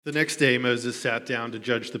The next day Moses sat down to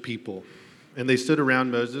judge the people, and they stood around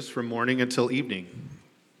Moses from morning until evening.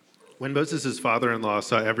 When Moses' father-in-law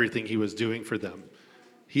saw everything he was doing for them,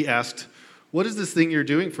 he asked, "What is this thing you're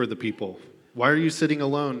doing for the people? Why are you sitting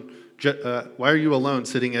alone? Why are you alone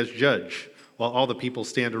sitting as judge, while all the people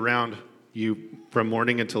stand around you from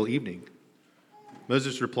morning until evening?"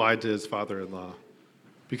 Moses replied to his father-in-law,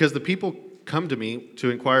 "Because the people come to me to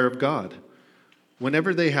inquire of God.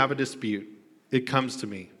 Whenever they have a dispute, it comes to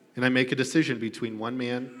me, and I make a decision between one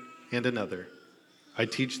man and another. I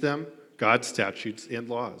teach them God's statutes and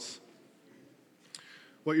laws."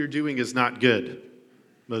 "What you're doing is not good,"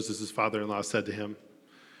 Moses' father-in-law said to him.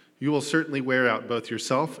 "You will certainly wear out both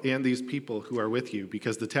yourself and these people who are with you,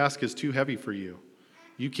 because the task is too heavy for you.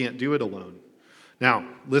 You can't do it alone. Now,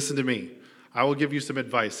 listen to me. I will give you some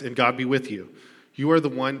advice, and God be with you. You are the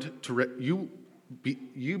one to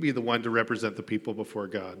be the one to represent the people before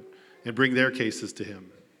God and bring their cases to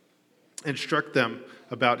him. Instruct them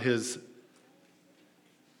about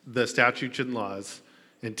the statutes and laws,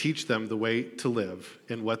 and teach them the way to live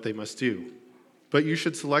and what they must do. But you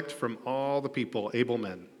should select from all the people able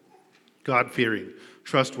men, God-fearing,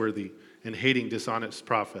 trustworthy, and hating dishonest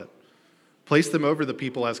profit. Place them over the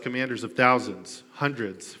people as commanders of thousands,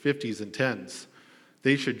 hundreds, fifties, and tens.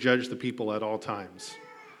 They should judge the people at all times.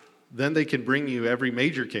 Then they can bring you every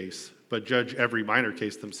major case, but judge every minor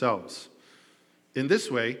case themselves. In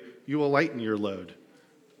this way, you will lighten your load,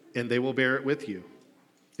 and they will bear it with you.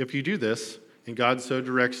 If you do this, and God so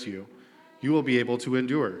directs you, you will be able to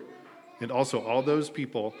endure, and also all those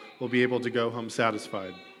people will be able to go home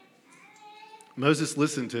satisfied." Moses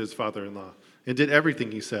listened to his father-in-law and did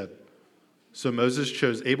everything he said. So Moses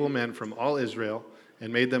chose able men from all Israel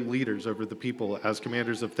and made them leaders over the people as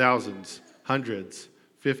commanders of thousands, hundreds,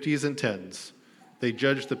 fifties, and tens. They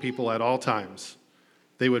judged the people at all times.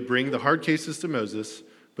 They would bring the hard cases to Moses,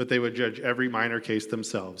 but they would judge every minor case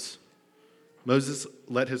themselves. Moses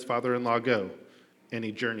let his father-in-law go, and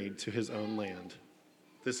he journeyed to his own land.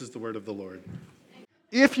 This is the word of the Lord.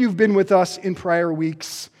 If you've been with us in prior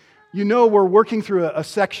weeks, you know we're working through a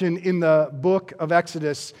section in the book of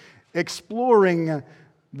Exodus exploring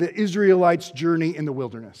the Israelites' journey in the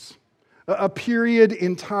wilderness, a period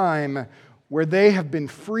in time where they have been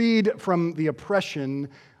freed from the oppression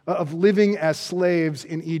of living as slaves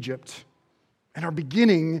in Egypt and are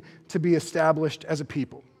beginning to be established as a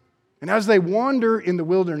people. And as they wander in the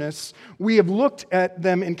wilderness, we have looked at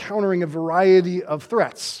them encountering a variety of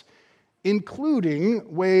threats,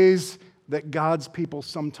 including ways that God's people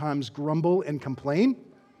sometimes grumble and complain,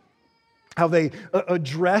 how they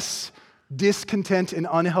address discontent in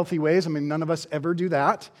unhealthy ways. I mean, none of us ever do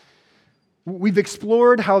that. We've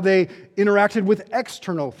explored how they interacted with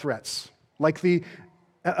external threats, like the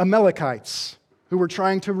Amalekites, who were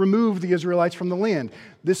trying to remove the Israelites from the land.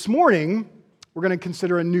 This morning, we're going to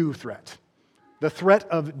consider a new threat, the threat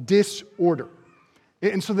of disorder.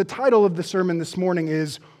 And so the title of the sermon this morning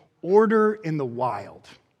is Order in the Wild.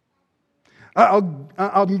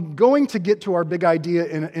 I'm going to get to our big idea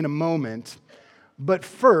in a moment, but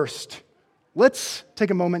first, let's take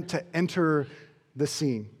a moment to enter the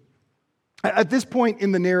scene. At this point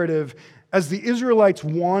in the narrative, as the Israelites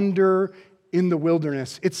wander in the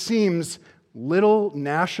wilderness, it seems little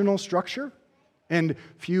national structure and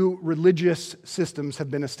few religious systems have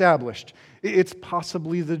been established. It's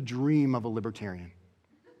possibly the dream of a libertarian,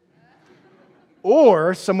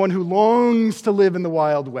 or someone who longs to live in the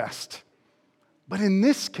Wild West. But in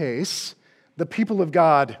this case, the people of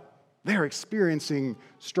God, they're experiencing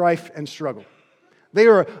strife and struggle. They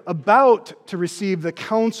are about to receive the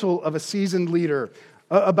counsel of a seasoned leader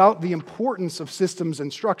about the importance of systems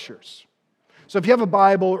and structures. So if you have a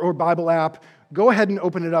Bible or Bible app, go ahead and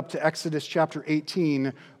open it up to Exodus chapter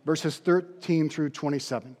 18, verses 13 through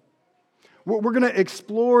 27. We're going to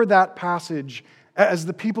explore that passage as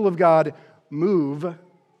the people of God move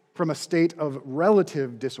from a state of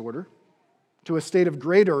relative disorder to a state of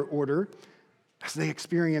greater order as they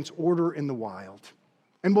experience order in the wild.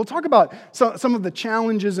 And we'll talk about some of the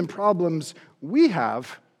challenges and problems we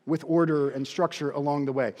have with order and structure along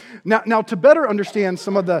the way. Now, to better understand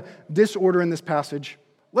some of the disorder in this passage,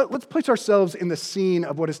 let's place ourselves in the scene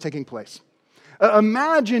of what is taking place.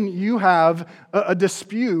 Imagine you have a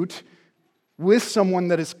dispute with someone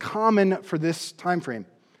that is common for this time frame.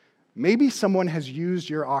 Maybe someone has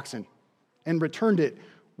used your oxen and returned it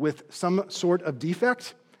with some sort of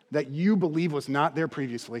defect that you believe was not there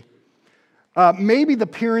previously. Maybe the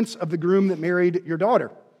parents of the groom that married your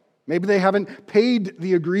daughter. Maybe they haven't paid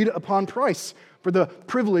the agreed upon price for the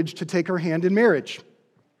privilege to take her hand in marriage.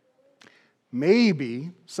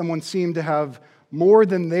 Maybe someone seemed to have more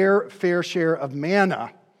than their fair share of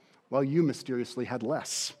manna while you mysteriously had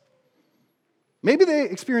less. Maybe they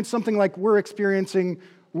experienced something like we're experiencing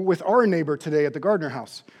with our neighbor today at the Gardner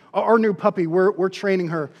house. Our new puppy, we're training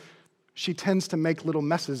her. She tends to make little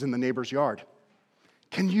messes in the neighbor's yard.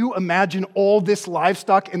 Can you imagine all this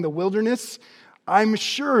livestock in the wilderness? I'm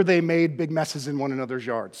sure they made big messes in one another's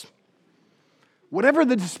yards. Whatever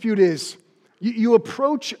the dispute is, you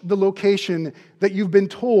approach the location that you've been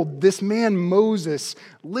told this man Moses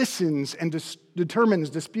listens and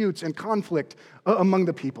determines disputes and conflict among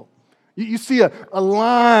the people. You see a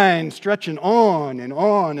line stretching on and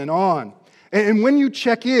on and on. And when you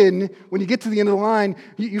check in, when you get to the end of the line,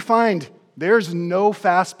 you find there's no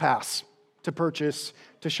fast pass to purchase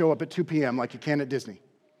to show up at 2 p.m. like you can at Disney.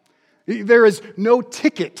 There is no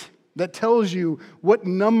ticket that tells you what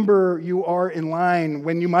number you are in line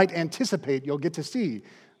when you might anticipate you'll get to see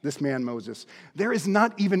this man Moses. There is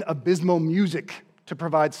not even abysmal music to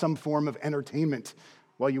provide some form of entertainment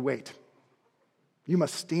while you wait. You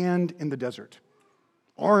must stand in the desert,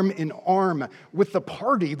 arm in arm with the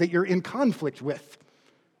party that you're in conflict with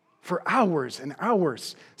for hours and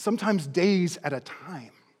hours, sometimes days at a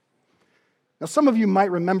time. Now, some of you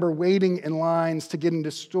might remember waiting in lines to get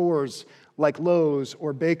into stores like Lowe's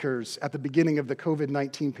or Baker's at the beginning of the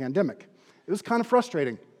COVID-19 pandemic. It was kind of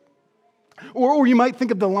frustrating. Or you might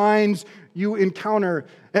think of the lines you encounter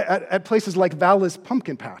at places like Vala's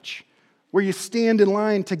Pumpkin Patch, where you stand in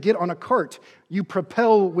line to get on a cart, you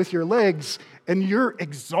propel with your legs, and you're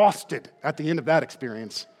exhausted at the end of that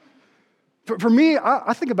experience. For me,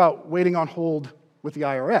 I think about waiting on hold with the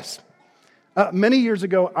IRS. Many years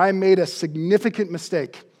ago, I made a significant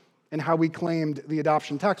mistake in how we claimed the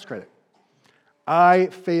adoption tax credit. I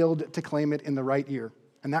failed to claim it in the right year,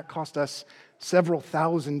 and that cost us several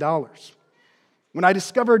 $1,000s. When I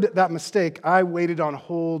discovered that mistake, I waited on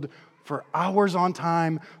hold for hours on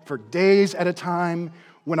time, for days at a time,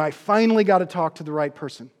 when I finally got to talk to the right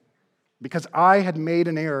person. Because I had made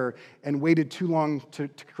an error and waited too long to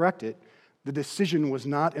correct it, the decision was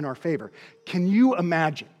not in our favor. Can you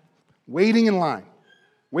imagine waiting in line,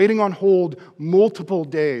 waiting on hold multiple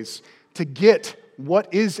days to get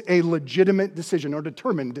what is a legitimate decision or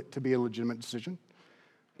determined to be a legitimate decision,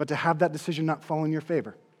 but to have that decision not fall in your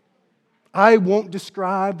favor? I won't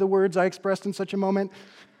describe the words I expressed in such a moment.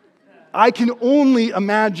 I can only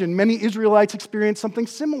imagine many Israelites experienced something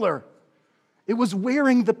similar. It was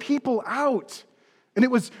wearing the people out. And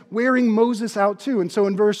it was wearing Moses out too. And so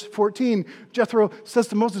in verse 14, Jethro says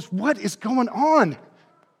to Moses, "What is going on?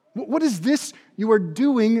 What is this you are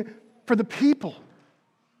doing for the people?"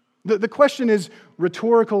 The question is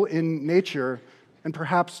rhetorical in nature and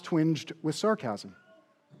perhaps twinged with sarcasm.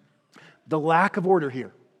 The lack of order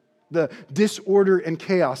here, the disorder and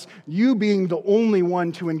chaos, you being the only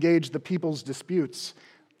one to engage the people's disputes,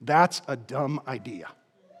 that's a dumb idea.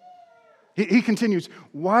 He continues,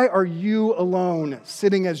 "Why are you alone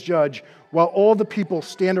sitting as judge while all the people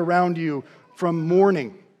stand around you from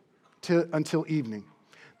morning until evening?"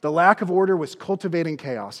 The lack of order was cultivating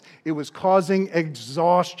chaos. It was causing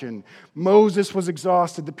exhaustion. Moses was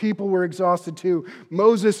exhausted. The people were exhausted too.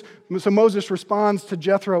 So Moses responds to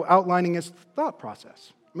Jethro outlining his thought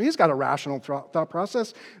process. I mean, he's got a rational thought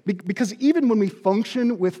process because even when we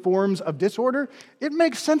function with forms of disorder, it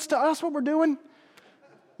makes sense to us what we're doing.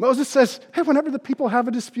 Moses says, hey, whenever the people have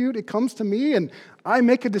a dispute, it comes to me and I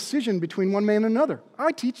make a decision between one man and another.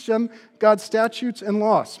 I teach them God's statutes and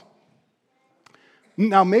laws.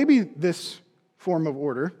 Now, maybe this form of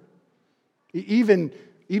order, even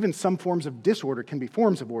some forms of disorder can be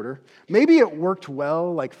forms of order. Maybe it worked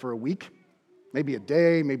well like for a week, maybe a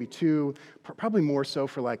day, maybe two, probably more so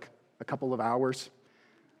for like a couple of hours.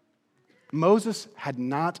 Moses had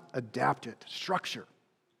not adapted structure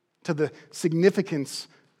to the significance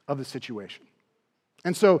of the situation.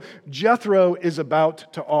 And so Jethro is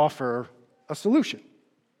about to offer a solution.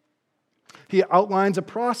 He outlines a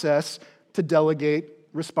process to delegate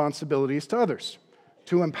responsibilities to others,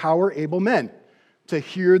 to empower able men to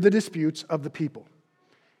hear the disputes of the people.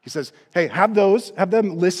 He says, hey, have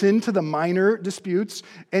them listen to the minor disputes,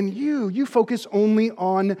 and you focus only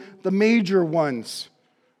on the major ones.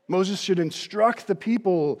 Moses should instruct the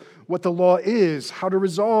people what the law is, how to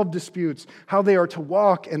resolve disputes, how they are to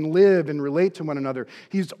walk and live and relate to one another.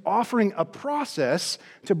 He's offering a process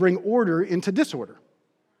to bring order into disorder,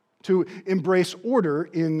 to embrace order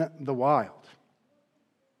in the wild.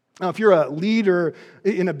 Now, if you're a leader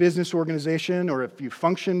in a business organization, or if you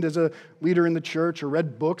functioned as a leader in the church, or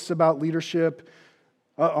read books about leadership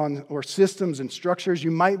or systems and structures,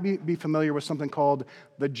 you might be familiar with something called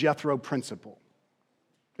the Jethro Principle.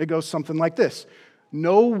 It goes something like this.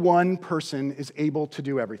 No one person is able to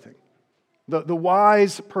do everything. The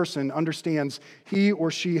wise person understands he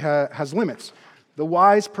or she has limits. The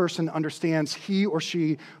wise person understands he or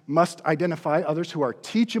she must identify others who are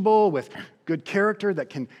teachable, with good character, that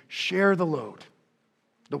can share the load.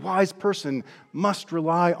 The wise person must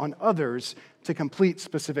rely on others to complete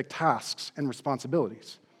specific tasks and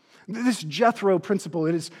responsibilities. This Jethro principle,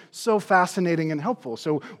 it is so fascinating and helpful.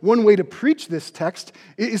 So one way to preach this text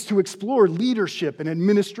is to explore leadership and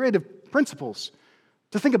administrative principles,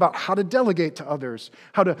 to think about how to delegate to others,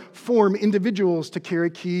 how to form individuals to carry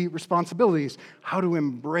key responsibilities, how to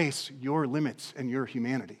embrace your limits and your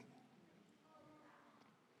humanity.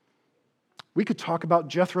 We could talk about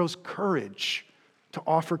Jethro's courage to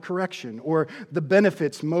offer correction, or the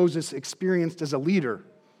benefits Moses experienced as a leader,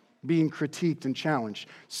 being critiqued and challenged.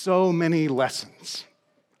 So many lessons.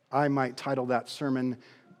 I might title that sermon,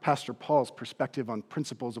 Pastor Paul's Perspective on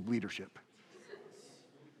Principles of Leadership.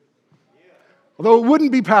 Although it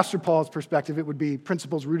wouldn't be Pastor Paul's perspective, it would be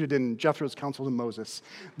principles rooted in Jethro's counsel to Moses.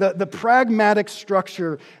 The pragmatic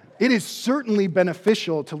structure, it is certainly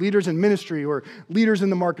beneficial to leaders in ministry or leaders in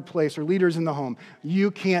the marketplace or leaders in the home. You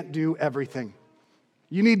can't do everything.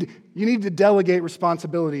 You need to delegate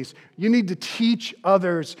responsibilities. You need to teach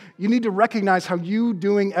others. You need to recognize how you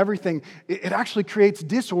doing everything, it actually creates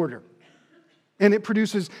disorder. And it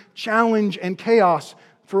produces challenge and chaos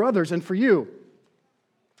for others and for you.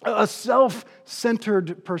 A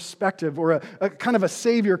self-centered perspective, or a kind of a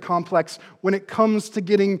savior complex when it comes to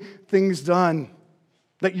getting things done.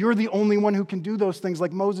 That you're the only one who can do those things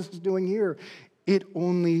like Moses is doing here. It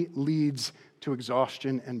only leads to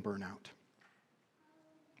exhaustion and burnout.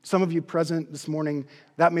 Some of you present this morning,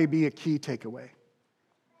 that may be a key takeaway.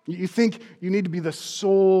 You think you need to be the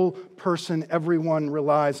sole person everyone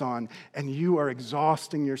relies on, and you are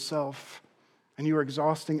exhausting yourself, and you are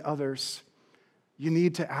exhausting others. You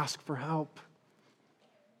need to ask for help.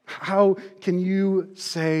 How can you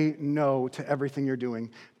say no to everything you're doing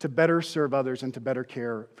to better serve others and to better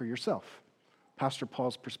care for yourself? Pastor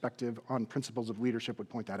Paul's perspective on principles of leadership would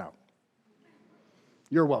point that out.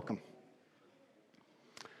 You're welcome.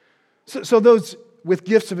 So those with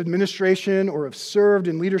gifts of administration or have served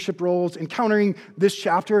in leadership roles, encountering this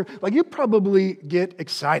chapter, like, you probably get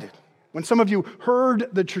excited. When some of you heard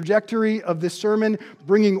the trajectory of this sermon,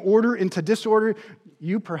 bringing order into disorder,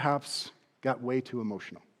 you perhaps got way too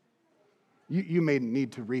emotional. You may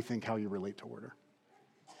need to rethink how you relate to order.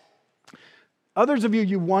 Others of you,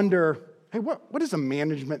 you wonder, hey, what is a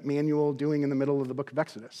management manual doing in the middle of the book of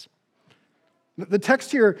Exodus? The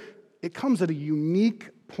text here, it comes at a unique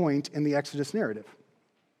point in the Exodus narrative.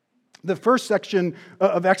 The first section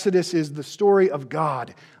of Exodus is the story of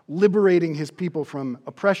God liberating his people from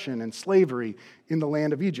oppression and slavery in the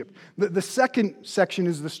land of Egypt. The second section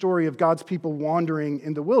is the story of God's people wandering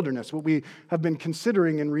in the wilderness, what we have been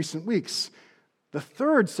considering in recent weeks. The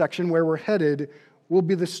third section, where we're headed, will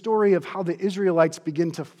be the story of how the Israelites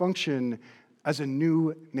begin to function as a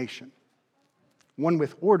new nation, one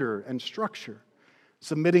with order and structure,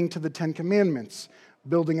 submitting to the Ten Commandments,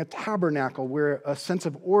 building a tabernacle where a sense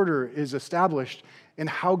of order is established in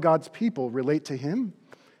how God's people relate to him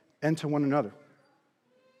and to one another.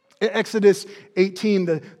 Exodus 18,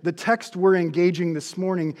 the text we're engaging this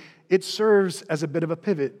morning, it serves as a bit of a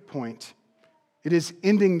pivot point. It is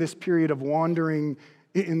ending this period of wandering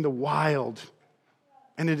in the wild,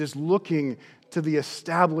 and it is looking to the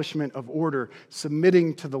establishment of order,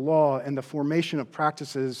 submitting to the law and the formation of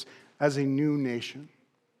practices as a new nation.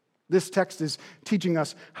 This text is teaching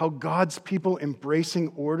us how God's people embracing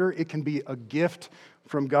order, it can be a gift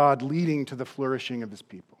from God leading to the flourishing of his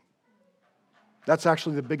people. That's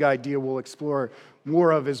actually the big idea we'll explore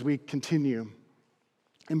more of as we continue.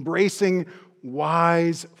 Embracing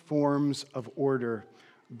wise forms of order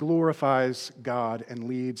glorifies God and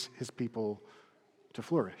leads his people to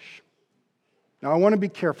flourish. Now, I want to be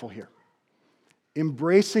careful here.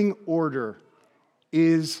 Embracing order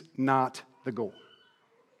is not the goal.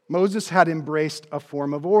 Moses had embraced a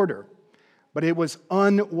form of order, but it was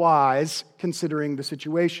unwise considering the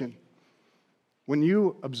situation. When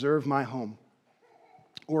you observe my home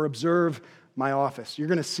or observe my office, you're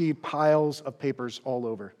going to see piles of papers all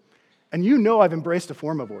over. And you know I've embraced a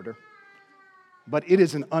form of order, but it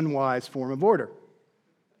is an unwise form of order.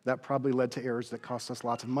 That probably led to errors that cost us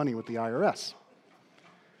lots of money with the IRS.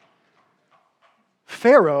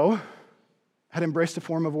 Pharaoh had embraced a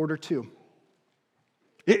form of order too.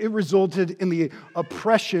 It resulted in the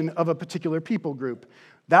oppression of a particular people group.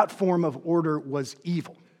 That form of order was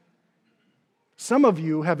evil. Some of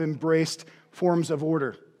you have embraced forms of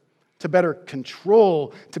order to better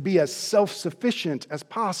control, to be as self-sufficient as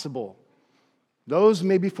possible. Those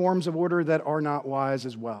may be forms of order that are not wise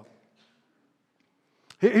as well.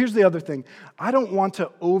 Here's the other thing. I don't want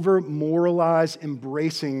to over-moralize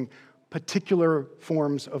embracing particular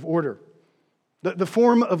forms of order. The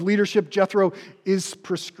form of leadership Jethro is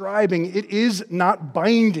prescribing, it is not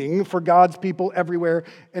binding for God's people everywhere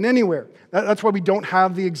and anywhere. That's why we don't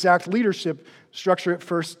have the exact leadership structure at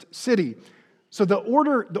First City. So the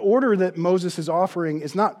order that Moses is offering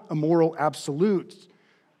is not a moral absolute,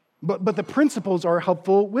 but the principles are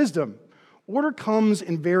helpful wisdom. Order comes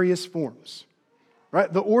in various forms,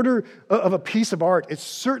 right? The order of a piece of art is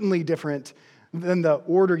certainly different than the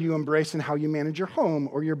order you embrace in how you manage your home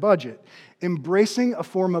or your budget. Embracing a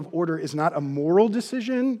form of order is not a moral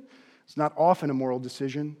decision. It's not often a moral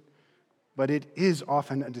decision, but it is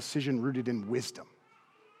often a decision rooted in wisdom.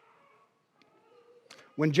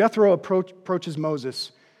 When Jethro approaches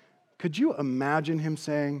Moses, could you imagine him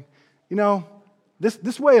saying,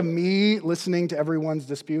 this way of me listening to everyone's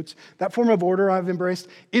disputes, that form of order I've embraced,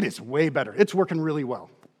 it is way better. It's working really well.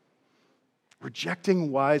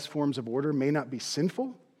 Rejecting wise forms of order may not be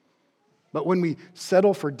sinful, but when we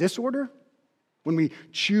settle for disorder, when we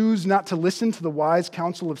choose not to listen to the wise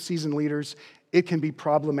counsel of seasoned leaders, it can be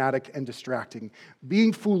problematic and distracting.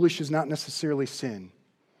 Being foolish is not necessarily sin.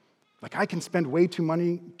 Like I can spend way too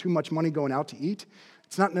much money going out to eat.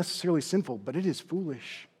 It's not necessarily sinful, but it is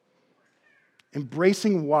foolish.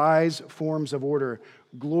 Embracing wise forms of order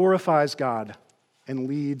glorifies God and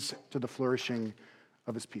leads to the flourishing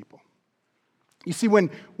of his people. You see, when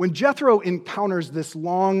Jethro encounters this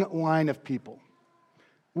long line of people,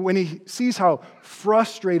 when he sees how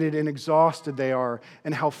frustrated and exhausted they are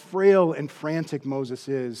and how frail and frantic Moses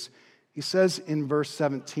is, he says in verse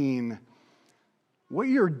 17, "What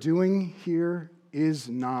you're doing here is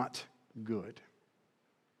not good."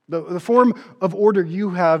 The form of order you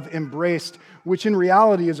have embraced, which in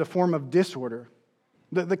reality is a form of disorder,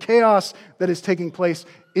 the chaos that is taking place,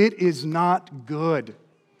 it is not good.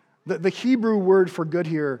 The Hebrew word for good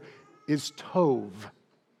here is tov.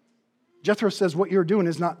 Jethro says what you're doing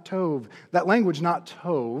is not tov. That language, not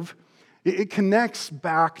tov, it connects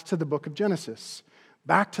back to the book of Genesis,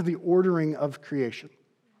 back to the ordering of creation.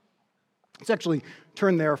 Let's actually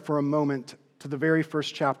turn there for a moment to the very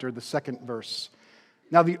first chapter, the second verse.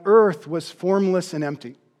 "Now the earth was formless and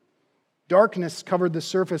empty. Darkness covered the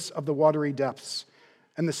surface of the watery depths,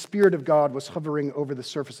 and the Spirit of God was hovering over the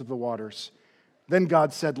surface of the waters. Then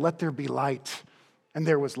God said, 'Let there be light,' and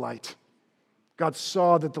there was light. God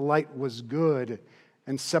saw that the light was good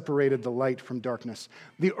and separated the light from darkness."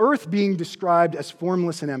 The earth being described as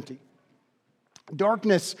formless and empty.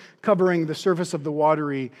 Darkness covering the surface of the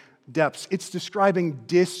watery depths. It's describing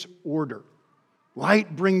disorder.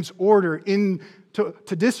 Light brings order into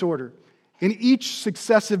disorder in each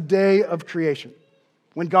successive day of creation.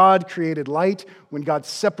 When God created light, when God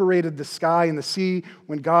separated the sky and the sea,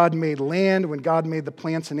 when God made land, when God made the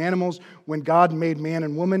plants and animals, when God made man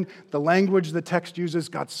and woman, the language the text uses,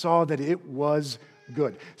 God saw that it was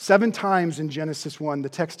good. 7 times in Genesis 1, the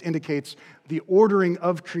text indicates the ordering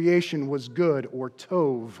of creation was good, or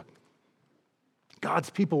tov. God's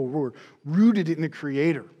people were rooted in a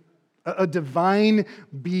creator, a divine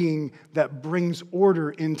being that brings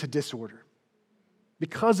order into disorder.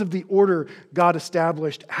 Because of the order God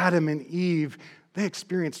established, Adam and Eve, they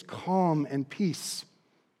experienced calm and peace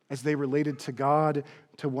as they related to God,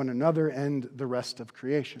 to one another, and the rest of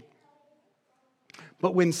creation.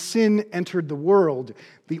 But when sin entered the world,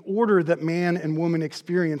 the order that man and woman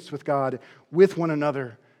experienced with God, with one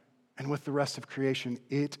another, and with the rest of creation,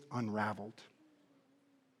 it unraveled.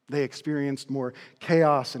 They experienced more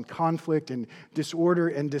chaos and conflict and disorder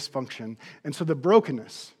and dysfunction. And so the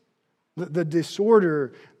brokenness, the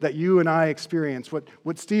disorder that you and I experience,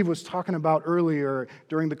 what Steve was talking about earlier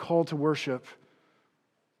during the call to worship,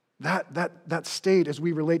 that state as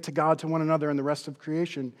we relate to God, to one another, and the rest of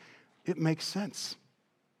creation, it makes sense.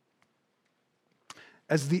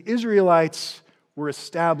 As the Israelites were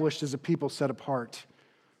established as a people set apart,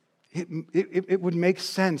 it would make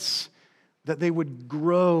sense that they would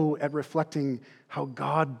grow at reflecting how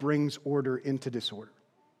God brings order into disorder.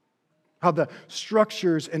 How the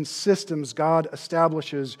structures and systems God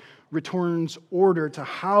establishes returns order to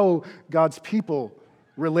how God's people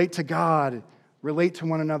relate to God, relate to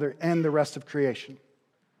one another, and the rest of creation.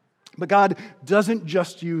 But God doesn't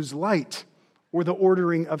just use light or the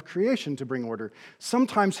ordering of creation to bring order.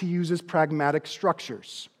 Sometimes he uses pragmatic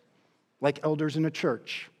structures, like elders in a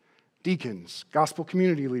church, deacons, gospel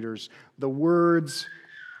community leaders, the words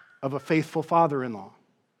of a faithful father-in-law.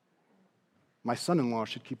 My son-in-law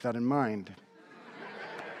should keep that in mind.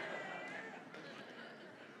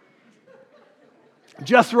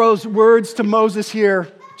 Jethro's words to Moses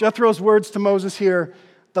here,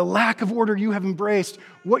 The lack of order you have embraced,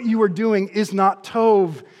 what you are doing is not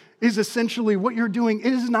tov, is essentially what you're doing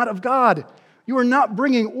is not of God. You are not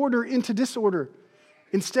bringing order into disorder.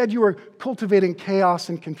 Instead, you are cultivating chaos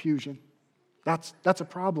and confusion. That's a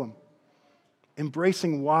problem.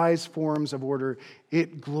 Embracing wise forms of order,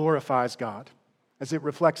 it glorifies God as it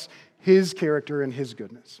reflects His character and His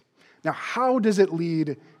goodness. Now, how does it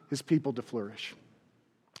lead His people to flourish?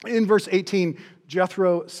 In verse 18,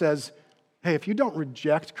 Jethro says, hey, if you don't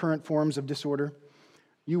reject current forms of disorder,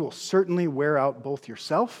 you will certainly wear out both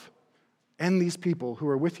yourself and these people who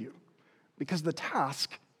are with you, because the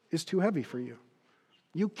task is too heavy for you.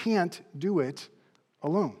 You can't do it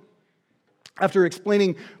alone. After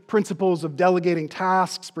explaining principles of delegating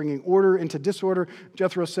tasks, bringing order into disorder,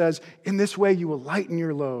 Jethro says, in this way you will lighten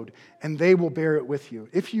your load, and they will bear it with you.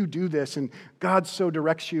 If you do this, and God so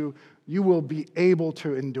directs you, you will be able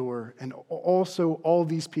to endure, and also all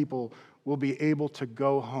these people will be able to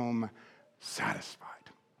go home satisfied.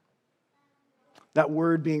 That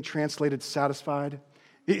word being translated satisfied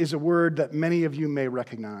is a word that many of you may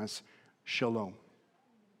recognize, shalom.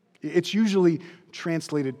 It's usually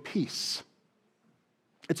translated peace.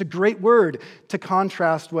 It's a great word to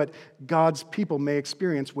contrast what God's people may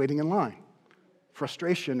experience waiting in line,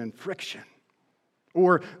 frustration and friction,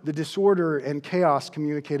 or the disorder and chaos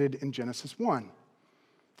communicated in Genesis 1.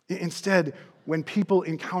 Instead, when people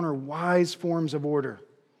encounter wise forms of order,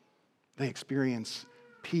 they experience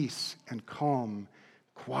peace and calm,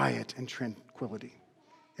 quiet and tranquility.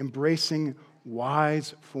 Embracing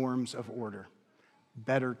wise forms of order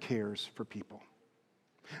better cares for people.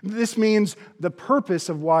 This means the purpose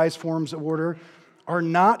of wise forms of order are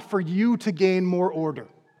not for you to gain more order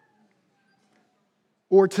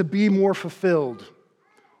or to be more fulfilled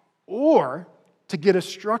or to get a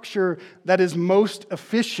structure that is most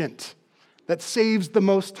efficient, that saves the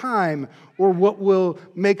most time, or what will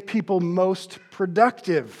make people most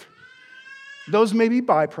productive. Those may be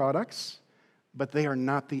byproducts, but they are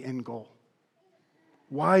not the end goal.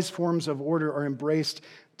 Wise forms of order are embraced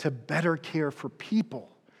to better care for people,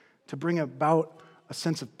 to bring about a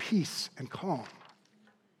sense of peace and calm.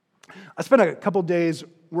 I spent a couple days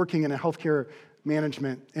working in a healthcare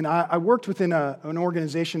management, and I worked within an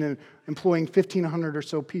organization employing 1,500 or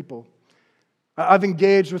so people. I've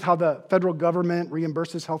engaged with how the federal government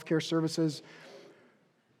reimburses healthcare services.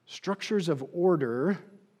 Structures of order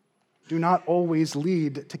do not always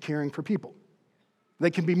lead to caring for people. They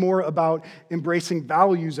can be more about embracing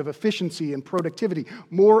values of efficiency and productivity,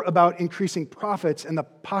 more about increasing profits and the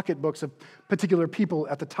pocketbooks of particular people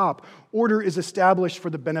at the top. Order is established for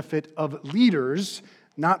the benefit of leaders,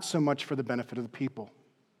 not so much for the benefit of the people.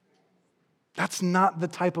 That's not the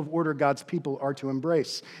type of order God's people are to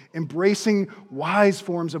embrace. Embracing wise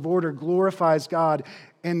forms of order glorifies God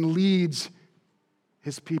and leads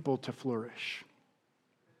His people to flourish.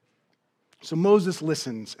 So Moses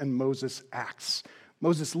listens and Moses acts.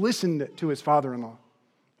 Moses listened to his father-in-law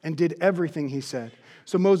and did everything he said.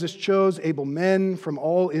 So Moses chose able men from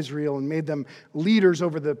all Israel and made them leaders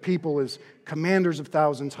over the people as commanders of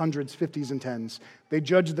thousands, hundreds, fifties, and tens. They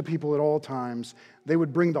judged the people at all times. They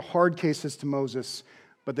would bring the hard cases to Moses,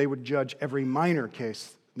 but they would judge every minor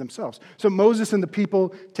case themselves. So Moses and the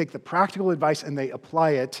people take the practical advice and they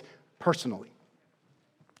apply it personally.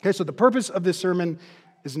 Okay, so the purpose of this sermon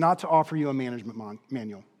is not to offer you a management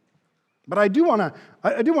manual. But I do want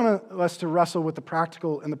us to wrestle with the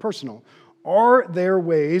practical and the personal. Are there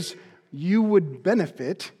ways you would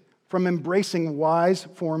benefit from embracing wise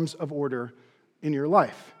forms of order in your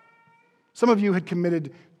life? Some of you had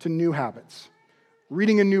committed to new habits,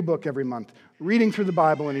 reading a new book every month, reading through the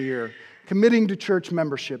Bible in a year, committing to church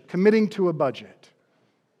membership, committing to a budget,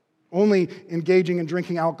 only engaging in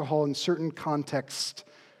drinking alcohol in certain contexts.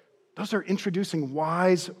 Those are introducing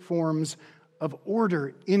wise forms of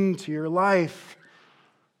order into your life.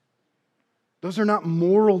 Those are not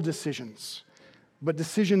moral decisions, but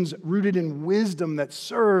decisions rooted in wisdom that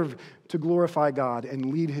serve to glorify God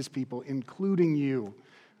and lead His people, including you,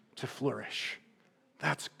 to flourish.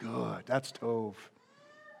 That's good. That's tov.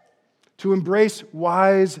 To embrace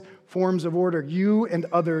wise forms of order, you and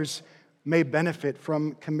others may benefit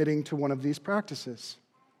from committing to one of these practices.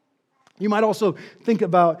 You might also think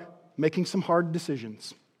about making some hard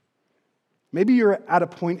decisions. Maybe you're at a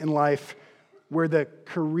point in life where the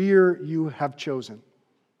career you have chosen,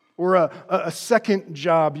 or a second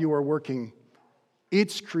job you are working,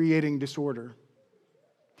 it's creating disorder.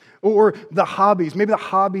 Or the hobbies, maybe the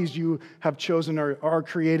hobbies you have chosen are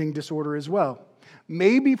creating disorder as well.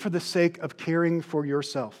 Maybe for the sake of caring for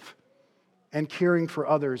yourself and caring for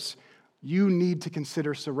others, you need to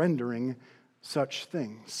consider surrendering such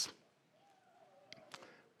things.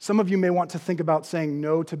 Some of you may want to think about saying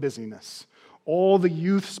no to busyness. All the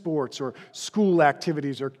youth sports or school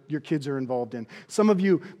activities your kids are involved in. Some of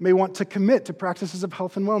you may want to commit to practices of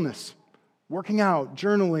health and wellness, working out,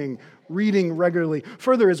 journaling, reading regularly.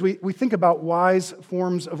 Further, as we think about wise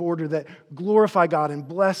forms of order that glorify God and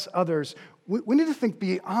bless others, we need to think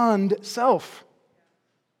beyond self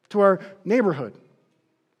to our neighborhood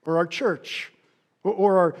or our church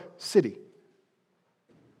or our city.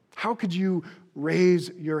 How could you raise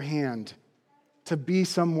your hand to be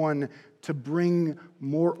someone to bring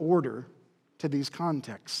more order to these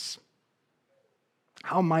contexts?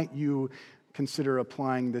 How might you consider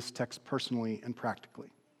applying this text personally and practically?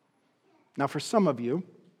 Now, for some of you,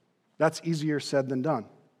 that's easier said than done.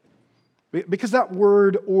 Because that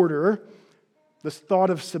word order, this thought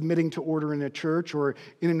of submitting to order in a church or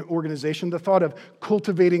in an organization, the thought of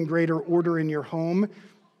cultivating greater order in your home,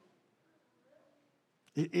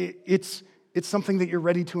 it's something that you're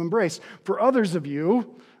ready to embrace. For others of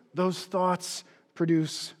you, those thoughts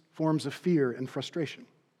produce forms of fear and frustration.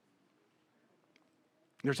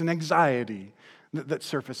 There's an anxiety that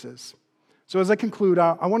surfaces. So as I conclude,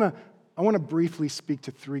 I want to briefly speak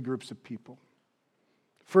to three groups of people.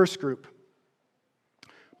 First group,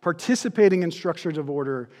 participating in structures of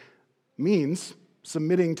order means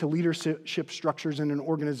submitting to leadership structures in an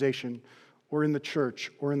organization or in the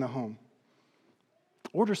church or in the home.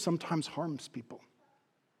 Order sometimes harms people.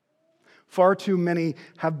 Far too many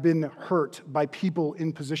have been hurt by people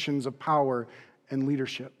in positions of power and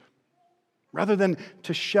leadership. Rather than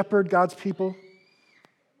to shepherd God's people,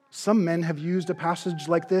 some men have used a passage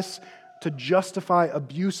like this to justify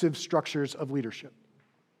abusive structures of leadership.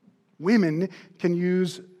 Women can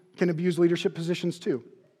abuse leadership positions too.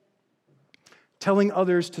 Telling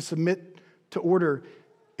others to submit to order,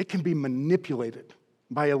 it can be manipulated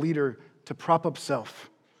by a leader to prop up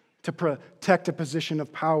self, to protect a position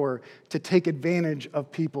of power, to take advantage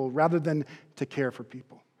of people rather than to care for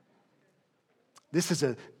people. This is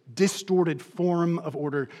a distorted form of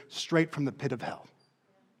order straight from the pit of hell.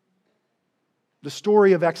 The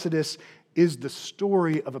story of Exodus is the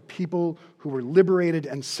story of a people who were liberated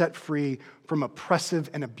and set free from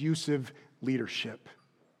oppressive and abusive leadership.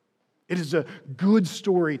 It is a good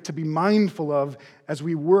story to be mindful of as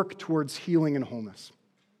we work towards healing and wholeness.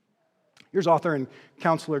 Here's author and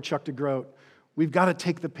counselor Chuck DeGroat. We've got to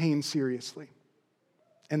take the pain seriously.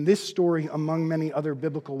 And this story, among many other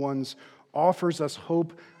biblical ones, offers us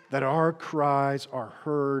hope that our cries are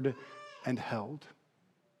heard and held.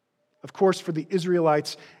 Of course, for the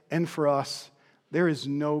Israelites and for us, there is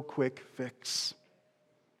no quick fix,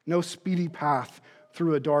 no speedy path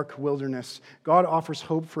through a dark wilderness. God offers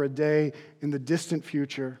hope for a day in the distant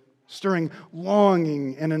future, stirring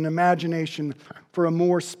longing and an imagination for a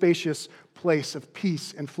more spacious place of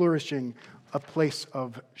peace and flourishing, a place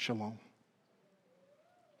of shalom.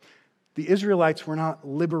 The Israelites were not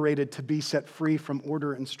liberated to be set free from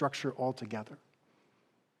order and structure altogether,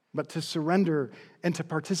 but to surrender and to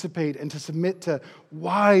participate and to submit to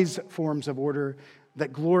wise forms of order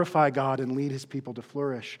that glorify God and lead his people to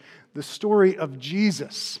flourish. The story of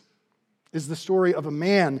Jesus is the story of a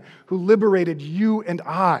man who liberated you and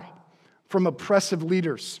I from oppressive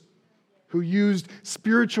leaders who used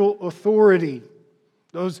spiritual authority.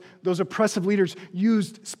 Those oppressive leaders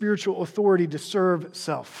used spiritual authority to serve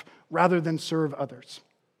self rather than serve others.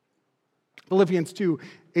 Philippians 2,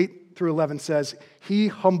 8 through 11 says, "He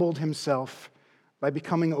humbled himself by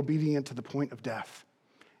becoming obedient to the point of death,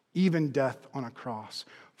 even death on a cross.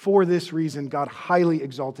 For this reason, God highly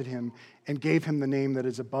exalted him and gave him the name that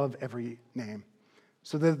is above every name,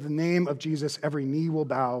 so that at the name of Jesus every knee will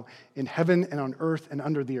bow in heaven and on earth and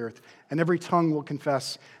under the earth, and every tongue will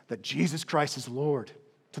confess that Jesus Christ is Lord,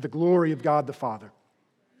 to the glory of God the Father."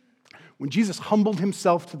 When Jesus humbled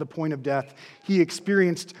himself to the point of death, he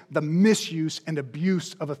experienced the misuse and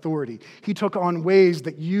abuse of authority. He took on ways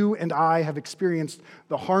that you and I have experienced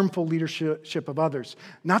the harmful leadership of others.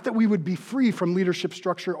 Not that we would be free from leadership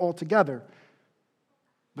structure altogether,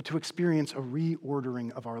 but to experience a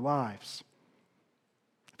reordering of our lives.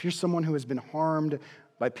 If you're someone who has been harmed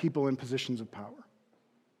by people in positions of power,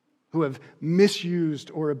 who have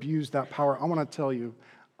misused or abused that power, I want to tell you,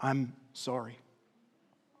 I'm sorry.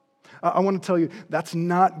 I want to tell you, that's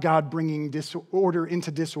not God bringing disorder into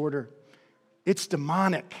disorder. It's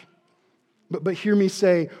demonic. But hear me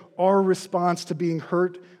say, our response to being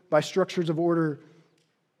hurt by structures of order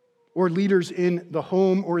or leaders in the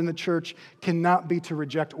home or in the church cannot be to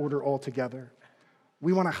reject order altogether.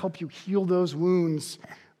 We want to help you heal those wounds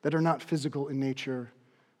that are not physical in nature,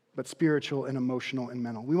 but spiritual and emotional and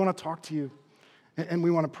mental. We want to talk to you, and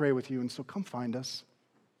we want to pray with you, and so come find us.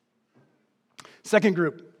 Second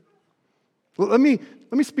group. Well, let me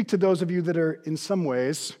speak to those of you that are in some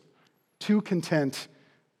ways too content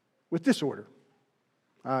with disorder.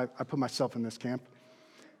 I put myself in this camp.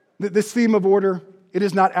 This theme of order, it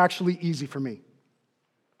is not actually easy for me.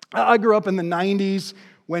 I grew up in the 90s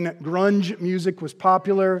when grunge music was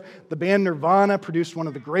popular. The band Nirvana produced one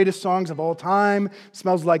of the greatest songs of all time,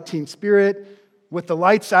 Smells Like Teen Spirit. With the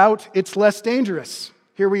lights out, it's less dangerous.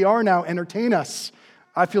 Here we are now, entertain us.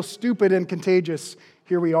 I feel stupid and contagious.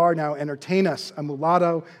 Here we are now, entertain us. A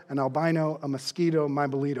mulatto, an albino, a mosquito, my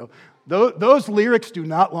bolito. Those lyrics do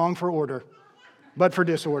not long for order, but for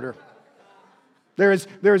disorder. There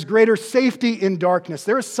is greater safety in darkness.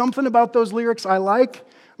 There is something about those lyrics I like.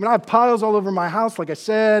 I mean, I have piles all over my house, like I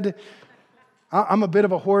said. I'm a bit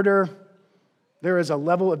of a hoarder. There is a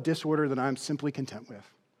level of disorder that I'm simply content with.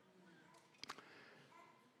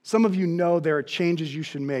 Some of you know there are changes you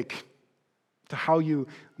should make to how you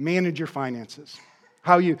manage your finances,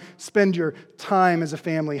 how you spend your time as a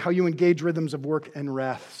family, how you engage rhythms of work and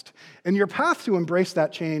rest. And your path to embrace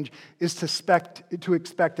that change is to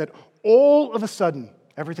expect that all of a sudden,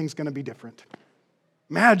 everything's going to be different.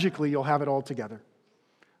 Magically, you'll have it all together.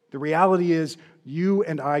 The reality is, you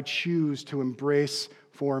and I choose to embrace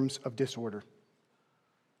forms of disorder.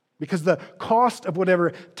 Because the cost of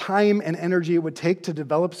whatever time and energy it would take to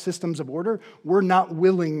develop systems of order, we're not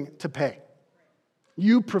willing to pay.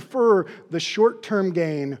 You prefer the short-term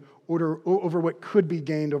gain over what could be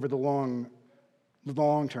gained over the long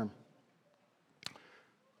term.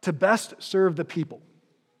 To best serve the people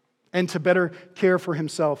and to better care for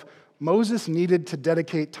himself, Moses needed to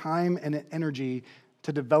dedicate time and energy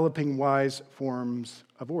to developing wise forms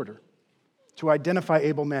of order, to identify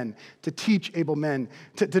able men, to teach able men,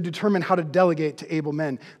 to determine how to delegate to able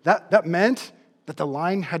men. That meant that the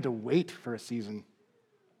line had to wait for a season.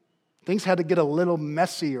 Things had to get a little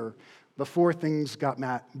messier before things got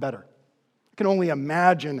better. I can only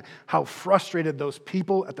imagine how frustrated those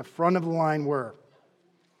people at the front of the line were.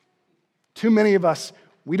 Too many of us,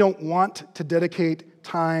 we don't want to dedicate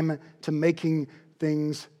time to making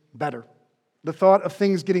things better. The thought of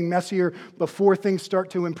things getting messier before things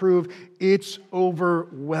start to improve, it's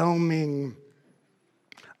overwhelming.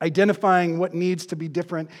 Identifying what needs to be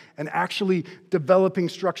different and actually developing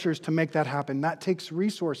structures to make that happen, that takes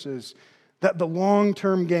resources, that the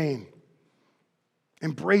long-term gain.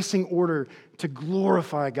 Embracing order to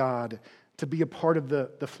glorify God, to be a part of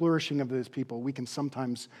the flourishing of those people, we can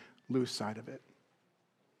sometimes lose sight of it.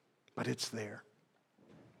 But it's there,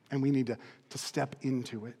 and we need to step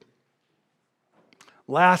into it.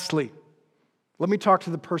 Lastly, let me talk to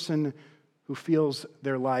the person who feels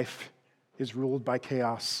their life is ruled by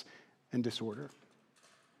chaos and disorder.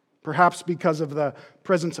 Perhaps because of the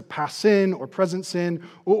presence of past sin or present sin,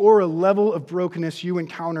 or a level of brokenness you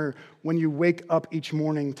encounter when you wake up each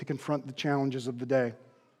morning to confront the challenges of the day.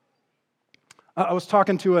 I was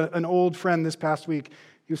talking to an old friend this past week.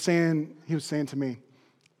 He was saying to me,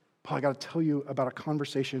 Paul, I got to tell you about a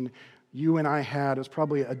conversation you and I had. It was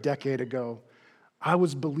probably a decade ago. I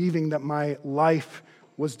was believing that my life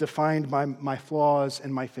was defined by my flaws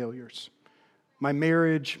and my failures. My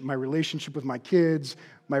marriage, my relationship with my kids,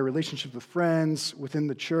 my relationship with friends, within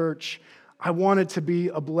the church. I wanted to be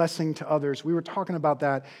a blessing to others. We were talking about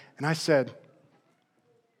that, and I said,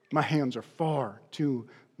 my hands are far too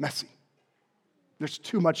messy. There's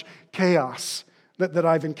too much chaos that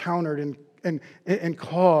I've encountered and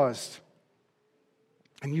caused.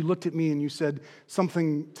 And you looked at me and you said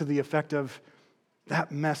something to the effect of,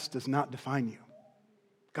 that mess does not define you.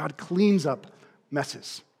 God cleans up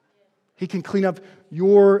messes. He can clean up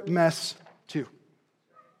your mess too.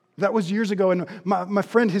 That was years ago, and my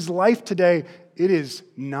friend, his life today, it is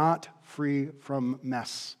not free from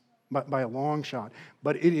mess by a long shot,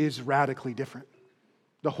 but it is radically different.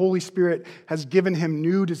 The Holy Spirit has given him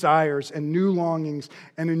new desires and new longings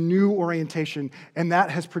and a new orientation, and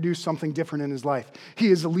that has produced something different in his life.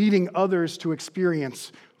 He is leading others to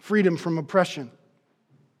experience freedom from oppression.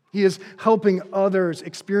 He is helping others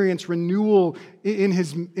experience renewal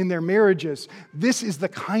in their marriages. This is the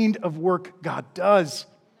kind of work God does,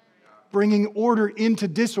 bringing order into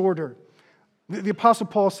disorder. The Apostle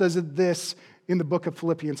Paul says this in the book of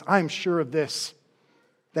Philippians, I am sure of this,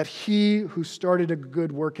 that he who started a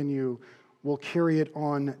good work in you will carry it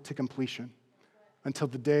on to completion until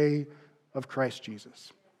the day of Christ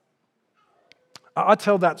Jesus. I'll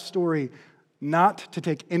tell that story not to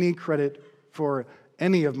take any credit for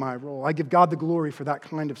any of my role. I give God the glory for that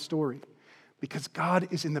kind of story because God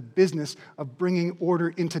is in the business of bringing order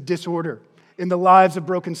into disorder in the lives of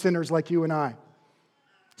broken sinners like you and I.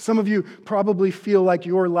 Some of you probably feel like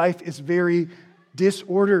your life is very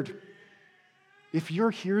disordered. If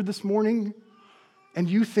you're here this morning and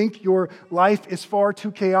you think your life is far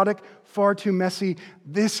too chaotic, far too messy,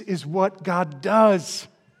 this is what God does.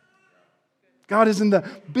 God is in the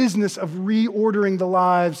business of reordering the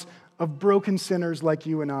lives of broken sinners like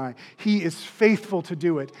you and I. He is faithful to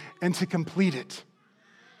do it and to complete it.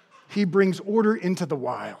 He brings order into the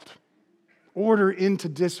wild, order into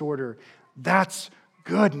disorder. That's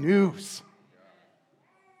good news.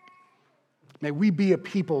 May we be a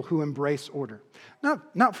people who embrace order,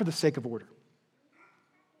 not for the sake of order,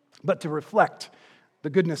 but to reflect the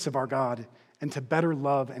goodness of our God and to better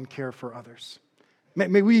love and care for others.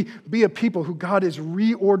 May we be a people who God is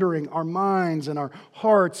reordering our minds and our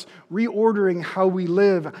hearts, reordering how we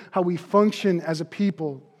live, how we function as a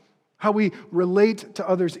people, how we relate to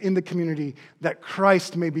others in the community, that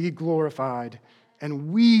Christ may be glorified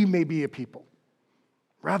and we may be a people,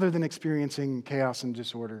 rather than experiencing chaos and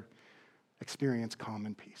disorder, experience calm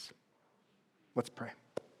and peace. Let's pray.